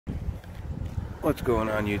What's going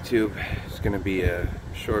on, YouTube? It's going to be a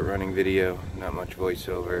short running video, not much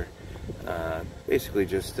voiceover. Basically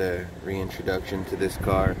just a reintroduction to this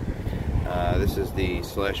car. This is the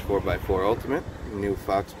Slash 4x4 Ultimate, new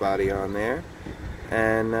Fox body on there.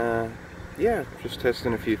 And yeah, just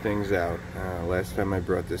testing a few things out. Last time I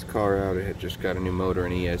brought this car out, it had just got a new motor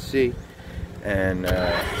and ESC. And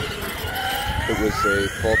it was a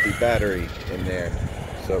faulty battery in there.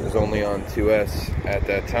 So it was only on 2S at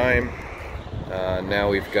that time. Now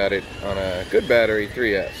we've got it on a good battery,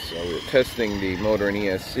 3S. So we're testing the motor and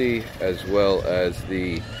ESC as well as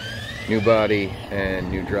the new body and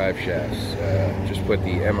new drive shafts. Just put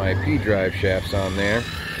the MIP drive shafts on there.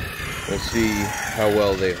 We'll see how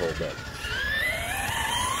well they hold up.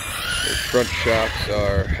 The front shocks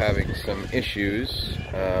are having some issues.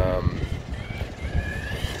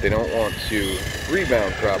 They don't want to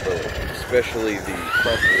rebound properly, especially the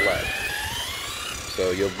front left.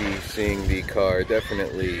 So you'll be seeing the car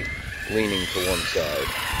definitely leaning to one side.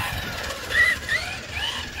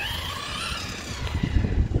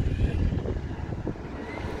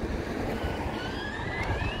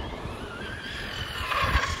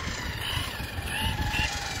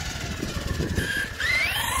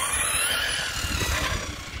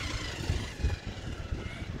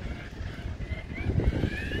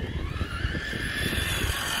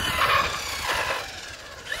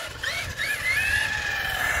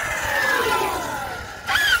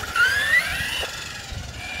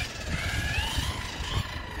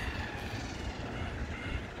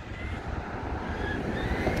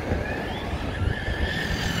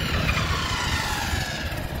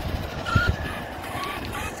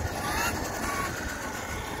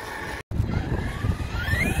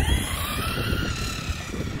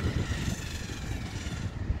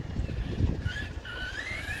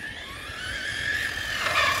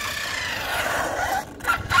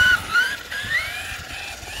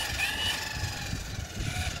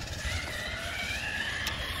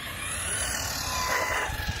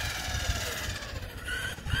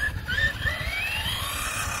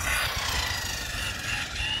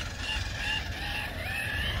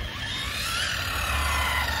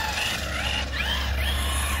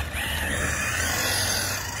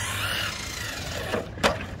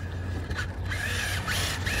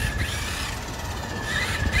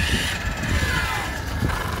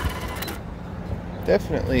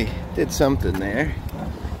 Definitely did something there.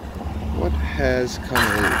 What has come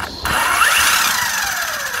loose?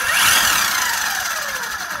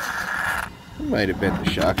 It might have been the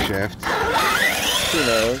shock shaft. Who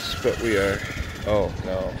knows? But we are... oh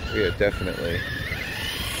no, we are definitely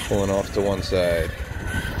pulling off to one side.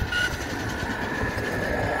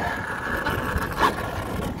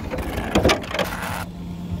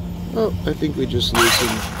 Oh, I think we just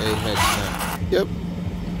loosened a head snap. Yep.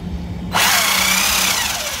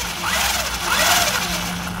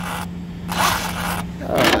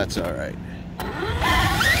 Oh, that's all right.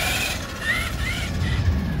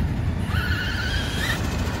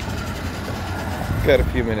 Got a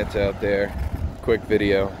few minutes out there. Quick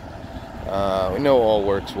video. We know all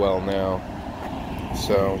works well now,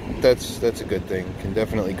 so that's a good thing. Can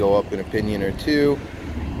definitely go up an opinion or two.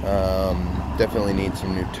 Definitely need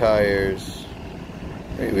some new tires.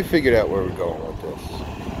 We figured out where we're going with this.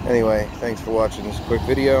 Anyway, thanks for watching this quick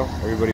video, everybody.